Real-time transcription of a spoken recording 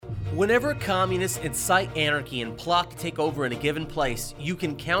Whenever communists incite anarchy and plot to take over in a given place, you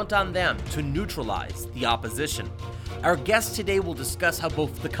can count on them to neutralize the opposition. Our guest today will discuss how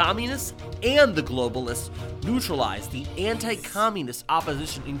both the communists and the globalists neutralize the anti-communist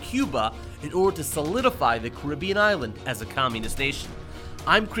opposition in Cuba in order to solidify the Caribbean island as a communist nation.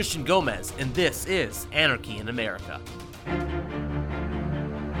 I'm Christian Gomez, and this is Anarchy in America.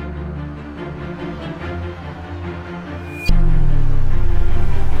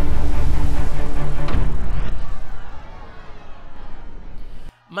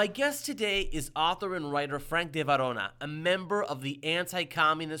 My guest today is author and writer Frank de Varona, a member of the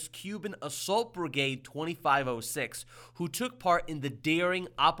anti-communist Cuban Assault Brigade 2506, who took part in the daring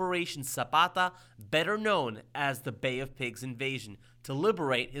Operation Zapata, better known as the Bay of Pigs invasion, to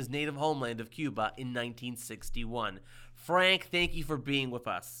liberate his native homeland of Cuba in 1961. Frank, thank you for being with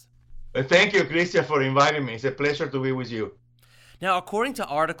us. Thank you, Christian, for inviting me. It's a pleasure to be with you. Now, according to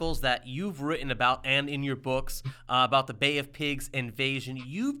articles that you've written about and in your books about the Bay of Pigs invasion,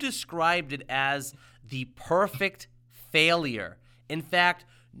 you've described it as the perfect failure. In fact,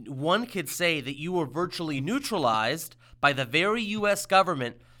 one could say that you were virtually neutralized by the very U.S.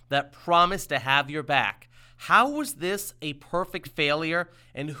 government that promised to have your back. How was this a perfect failure,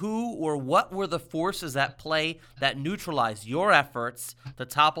 and who or what were the forces at play that neutralized your efforts to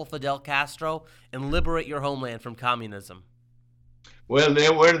topple Fidel Castro and liberate your homeland from communism? Well, they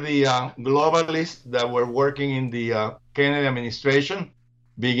were the globalists that were working in the Kennedy administration,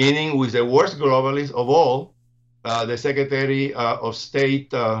 beginning with the worst globalist of all, the Secretary of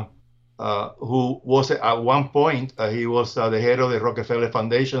State, who was at one point, he was the head of the Rockefeller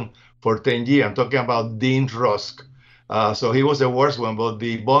Foundation for 10 years. I'm talking about Dean Rusk. So he was the worst one. But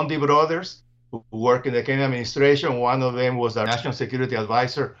the Bondi brothers, who worked in the Kennedy administration, one of them was the National Security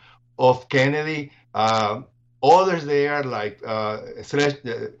Advisor of Kennedy. Others there, like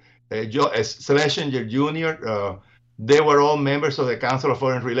Schlesinger Jr., they were all members of the Council of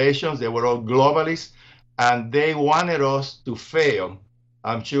Foreign Relations. They were all globalists, and they wanted us to fail.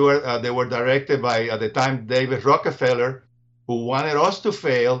 I'm sure they were directed by, at the time, David Rockefeller, who wanted us to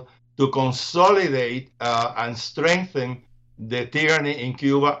fail to consolidate and strengthen the tyranny in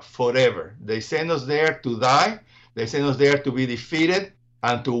Cuba forever. They sent us there to die. They sent us there to be defeated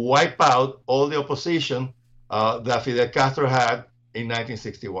and to wipe out all the opposition that Fidel Castro had in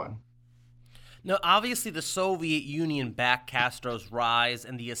 1961. Now, obviously, the Soviet Union backed Castro's rise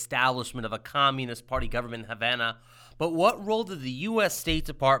and the establishment of a Communist Party government in Havana. But what role did the U.S. State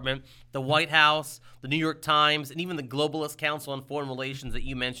Department, the White House, the New York Times, and even the Globalist Council on Foreign Relations that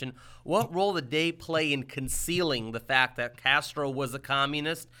you mentioned, what role did they play in concealing the fact that Castro was a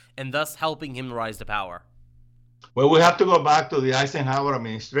communist and thus helping him rise to power? Well, we have to go back to the Eisenhower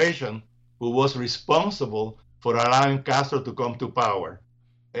administration, who was responsible for allowing Castro to come to power.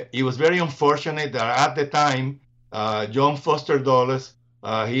 It was very unfortunate that at the time, John Foster Dulles,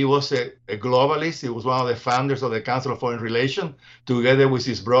 he was a globalist. He was one of the founders of the Council of Foreign Relations, together with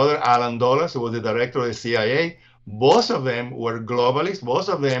his brother, Alan Dulles, who was the director of the CIA. Both of them were globalists. Both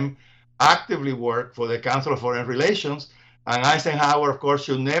of them actively worked for the Council of Foreign Relations. And Eisenhower, of course,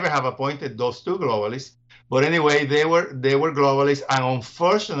 should never have appointed those two globalists. But anyway, they were globalists, and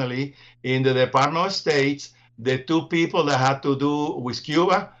unfortunately, in the Department of State, the two people that had to do with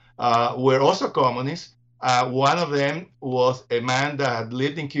Cuba were also communists. One of them was a man that had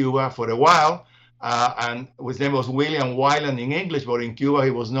lived in Cuba for a while, and his name was William Wyland in English, but in Cuba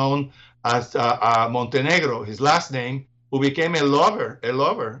he was known as Montenegro, his last name, who became a lover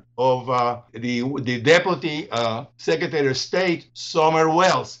of the Deputy Secretary of State, Sumner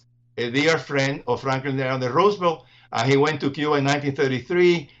Welles, a dear friend of Franklin Delano Roosevelt. He went to Cuba in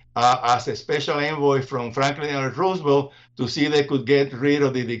 1933 as a special envoy from Franklin Delano Roosevelt to see if they could get rid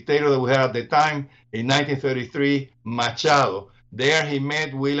of the dictator that we had at the time in 1933, Machado. There he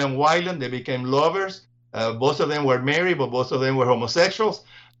met William Wyland. They became lovers. Both of them were married, but both of them were homosexuals.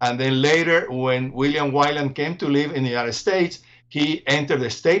 And then later, when William Wyland came to live in the United States, he entered the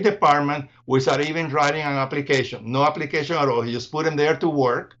State Department without even writing an application. No application at all. He just put him there to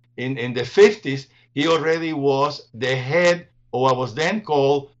work. In the 50s, he already was the head of what was then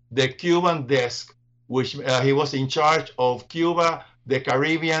called the Cuban desk, which he was in charge of Cuba, the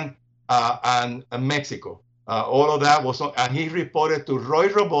Caribbean, and Mexico. All of that was, and he reported to Roy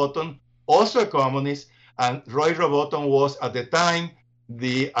Robotham, also a communist, and Roy Robotham was at the time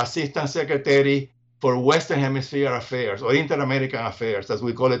the Assistant Secretary for Western Hemisphere Affairs, or Inter-American Affairs, as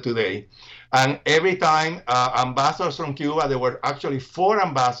we call it today. And every time ambassadors from Cuba, there were actually four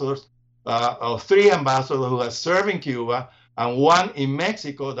ambassadors, or three ambassadors who had served in Cuba, and one in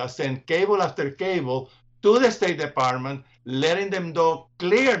Mexico that sent cable after cable to the State Department, letting them know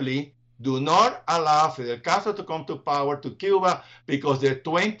clearly, do not allow Fidel Castro to come to power to Cuba because the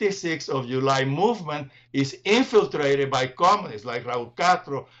 26th of July movement is infiltrated by communists like Raúl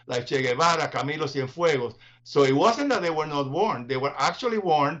Castro, like Che Guevara, Camilo Cienfuegos. So it wasn't that they were not warned. They were actually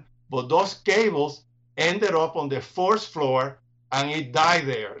warned, but those cables ended up on the fourth floor and it died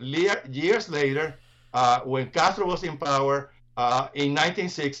there. Years later, when Castro was in power in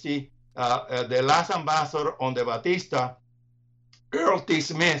 1960, the last ambassador on the Batista, Earl T.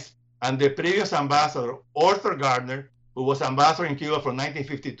 Smith, and the previous ambassador, Arthur Gardner, who was ambassador in Cuba from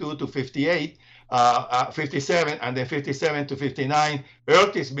 1952 to 58, 57, and then 57 to 59,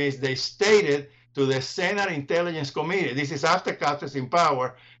 Earl T. Smith, they stated to the Senate Intelligence Committee, this is after Castro's in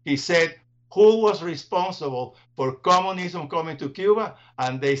power, he said, who was responsible for communism coming to Cuba?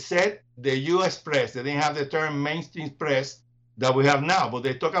 And they said the U.S. press. They didn't have the term mainstream press that we have now, but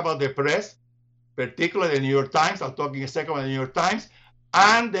they talk about the press, particularly the New York Times. I'll talk in a second about the New York Times,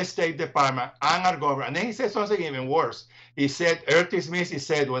 and the State Department, and our government. And then he said something even worse. He said, Ertie Smith, he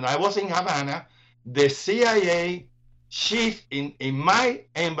said, when I was in Havana, the CIA chief in my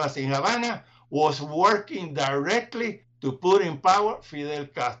embassy in Havana was working directly to put in power Fidel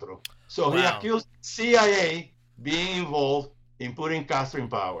Castro. So he accused CIA being involved in putting Castro in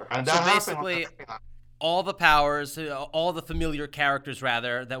power. And that basically, all the powers, all the familiar characters,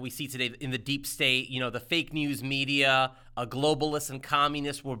 rather, that we see today in the deep state, the fake news media, globalists and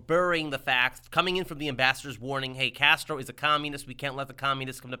communists were burying the facts, coming in from the ambassador's warning, hey, Castro is a communist. We can't let the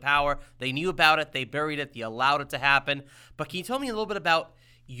communists come to power. They knew about it. They buried it. They allowed it to happen. But can you tell me a little bit about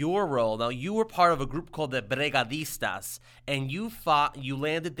your role? Now, you were part of a group called the Brigadistas, and you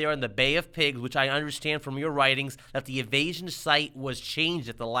landed there in the Bay of Pigs, which I understand from your writings that the evasion site was changed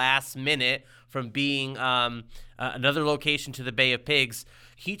at the last minute from being another location to the Bay of Pigs.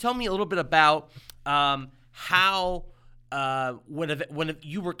 Can you tell me a little bit about how, when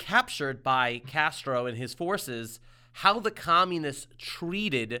you were captured by Castro and his forces, how the communists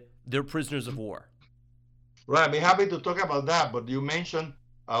treated their prisoners of war? Right, I'd be happy to talk about that, but you mentioned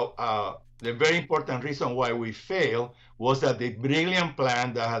the very important reason why we failed was that the brilliant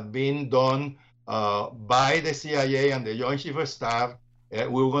plan that had been done by the CIA and the Joint Chief of Staff,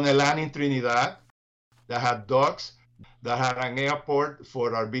 we were going to land in Trinidad, that had docks, that had an airport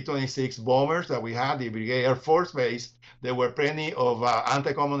for our B-26 bombers that we had, the Brigade Air Force Base. There were plenty of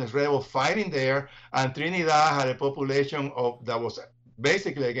anti-communist rebels fighting there, and Trinidad had a population that was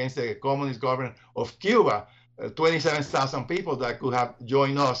basically against the communist government of Cuba. 27,000 people that could have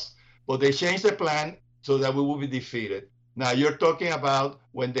joined us, but they changed the plan so that we would be defeated. Now you're talking about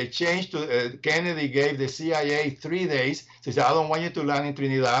when they changed to Kennedy gave the CIA 3 days. He said, I don't want you to land in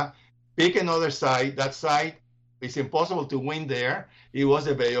Trinidad. Pick another site. That site, it's impossible to win there. It was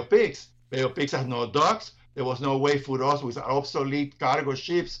the Bay of Pigs. Bay of Pigs has no docks. There was no way for us with our obsolete cargo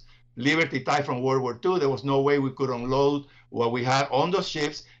ships, Liberty type from World War II. There was no way we could unload what we had on those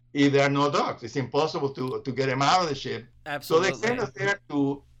ships if there are no docks. It's impossible to get them out of the ship. Absolutely. So they sent us there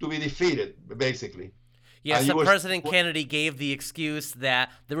to be defeated, basically. Yeah, so President Kennedy gave the excuse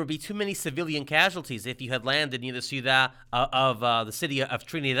that there would be too many civilian casualties if you had landed near the ciudad of the city of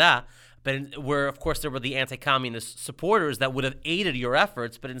Trinidad, but where, of course, there were the anti-communist supporters that would have aided your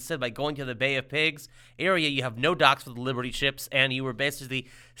efforts, but instead, by going to the Bay of Pigs area, you have no docks for the Liberty ships, and you were basically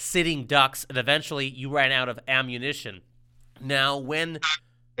sitting ducks, and eventually you ran out of ammunition. Now, when...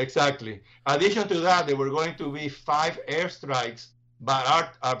 Exactly. Addition to that, there were going to be 5 airstrikes by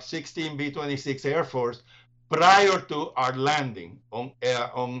our 16 B-26 Air Force prior to our landing. On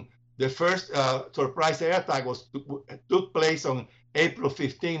the first surprise air attack took place on April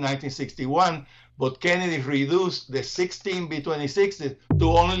 15, 1961, but Kennedy reduced the 16 B-26s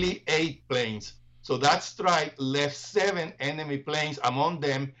to only 8 planes. So that strike left 7 enemy planes, among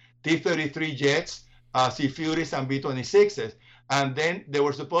them T-33 jets, C-Furies, and B-26s. And then they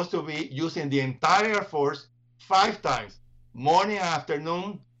were supposed to be using the entire Air Force 5 times. Morning and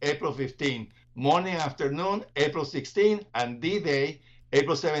afternoon, April 15. Morning and afternoon, April 16. And D-Day,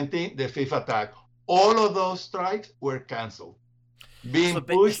 April 17, the 5th attack. All of those strikes were canceled.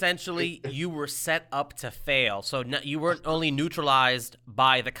 Essentially, you were set up to fail. So you weren't only neutralized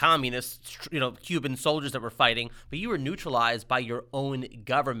by the communists, Cuban soldiers that were fighting, but you were neutralized by your own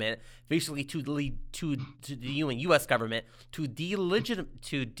government, basically to the U.S. government to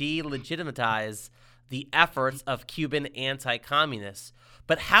delegitimize the efforts of Cuban anti-communists.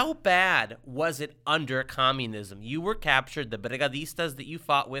 But how bad was it under communism? You were captured. The Brigadistas that you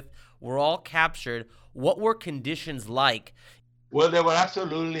fought with were all captured. What were conditions like? Well, they were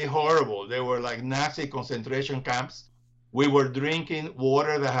absolutely horrible. They were like Nazi concentration camps. We were drinking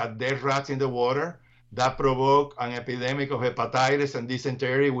water that had dead rats in the water. That provoked an epidemic of hepatitis and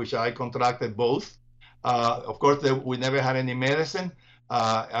dysentery, which I contracted both. Of course, we never had any medicine.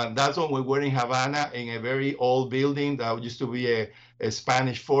 And that's when we were in Havana in a very old building that used to be a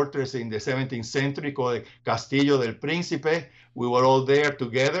Spanish fortress in the 17th century called Castillo del Príncipe. We were all there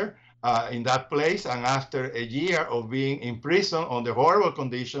together in that place. And after a year of being in prison under horrible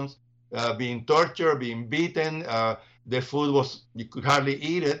conditions, being tortured, being beaten, the food was, you could hardly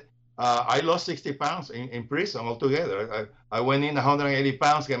eat it. I lost 60 pounds in prison altogether. I went in 180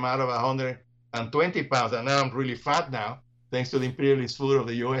 pounds, came out of 120 pounds, and now I'm really fat now, thanks to the imperialist food of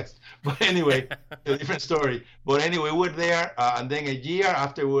the U.S. But anyway, a different story. But anyway, we were there, and then a year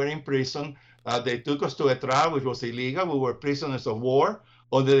after we were in prison, they took us to a trial, which was illegal. We were prisoners of war.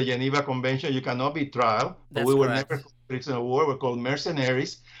 Under the Geneva Convention, you cannot be trial. But we were never prisoners of war. We're called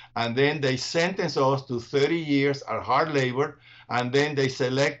mercenaries. And then they sentenced us to 30 years at hard labor. And then they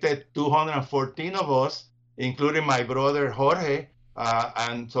selected 214 of us, including my brother Jorge,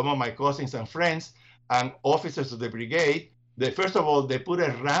 and some of my cousins and friends, and officers of the brigade. First of all, they put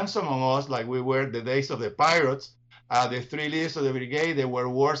a ransom on us like we were the days of the pirates. The 3 leaders of the brigade, they were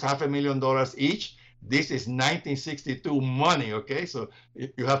worth $500,000 each. This is 1962 money, okay? So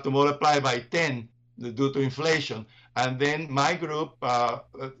you have to multiply by 10 due to inflation. And then my group,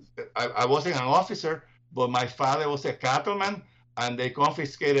 I wasn't an officer, but my father was a cattleman, and they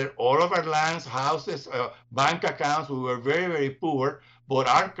confiscated all of our lands, houses, bank accounts. We were very, very poor, but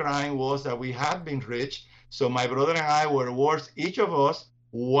our crime was that we had been rich. So my brother and I were worth, each of us,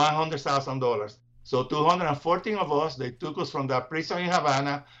 $100,000. So 214 of us, they took us from that prison in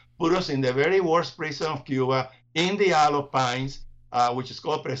Havana, put us in the very worst prison of Cuba, in the Aloe Pines, which is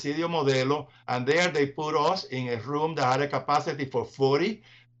called Presidio Modelo. And there they put us in a room that had a capacity for 40,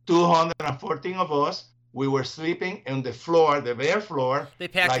 214 of us. We were sleeping on the floor, the bare floor. They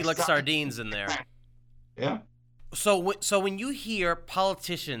packed you like sardines in there. Yeah. So when you hear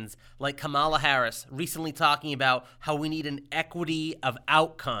politicians like Kamala Harris recently talking about how we need an equity of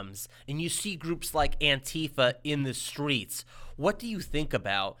outcomes, and you see groups like Antifa in the streets, what do you think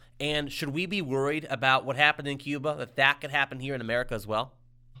about? And should we be worried about what happened in Cuba, that could happen here in America as well?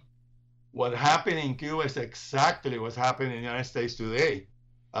 What happened in Cuba is exactly what's happening in the United States today.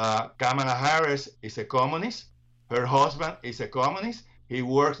 Kamala Harris is a communist. Her husband is a communist. He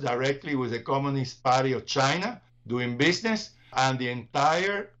works directly with the Communist Party of China, doing business. And the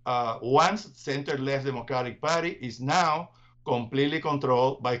entire once center-left Democratic Party is now completely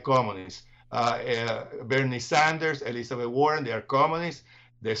controlled by communists. Bernie Sanders, Elizabeth Warren, they are communists.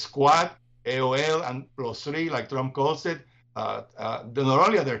 The Squad, AOL, and Plus 3, like Trump calls it, not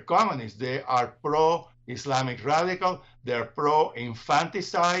only are they communists, they are pro-Islamic radical, they're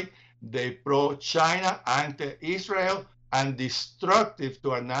pro-infanticide, they pro-China, anti-Israel, and destructive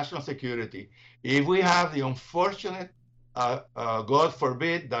to our national security. If we have the unfortunate, God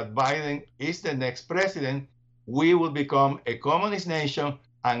forbid, that Biden is the next president, we will become a communist nation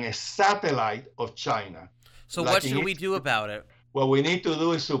and a satellite of China. So what should we do about it? What we need to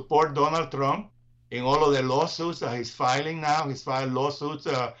do is support Donald Trump in all of the lawsuits that he's filing now. He's filed lawsuits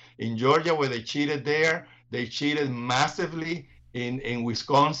in Georgia where they cheated there. They cheated massively in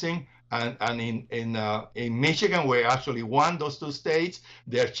Wisconsin and in Michigan, where actually won those 2 states.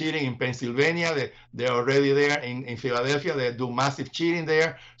 They're cheating in Pennsylvania. They're already there in Philadelphia. They do massive cheating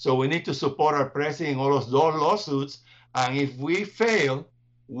there. So we need to support our president in all of those lawsuits. And if we fail,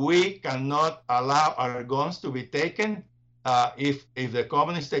 we cannot allow our guns to be taken. If the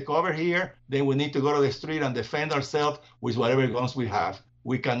communists take over here, then we need to go to the street and defend ourselves with whatever guns we have.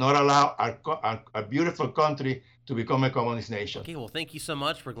 We cannot allow our beautiful country to become a communist nation. Okay, well, thank you so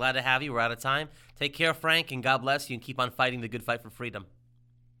much. We're glad to have you. We're out of time. Take care, Frank, and God bless you, and keep on fighting the good fight for freedom.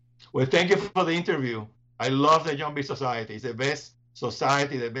 Well, thank you for the interview. I love the Young Bee Society. It's the best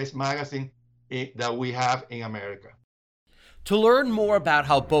society, the best magazine that we have in America. To learn more about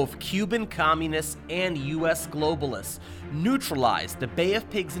how both Cuban communists and U.S. globalists neutralized the Bay of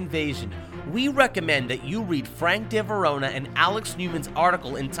Pigs invasion, we recommend that you read Frank de Verona and Alex Newman's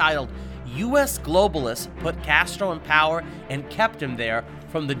article entitled U.S. Globalists Put Castro in Power and Kept Him There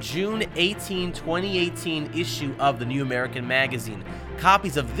from the June 18, 2018 issue of the New American Magazine.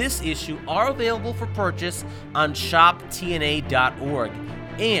 Copies of this issue are available for purchase on shoptna.org.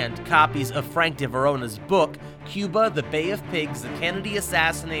 And copies of Frank de Verona's book, Cuba, the Bay of Pigs, the Kennedy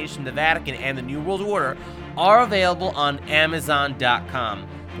Assassination, the Vatican, and the New World Order, are available on Amazon.com.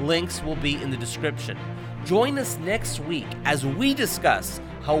 Links will be in the description. Join us next week as we discuss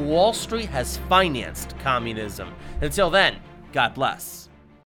how Wall Street has financed communism. Until then, God bless.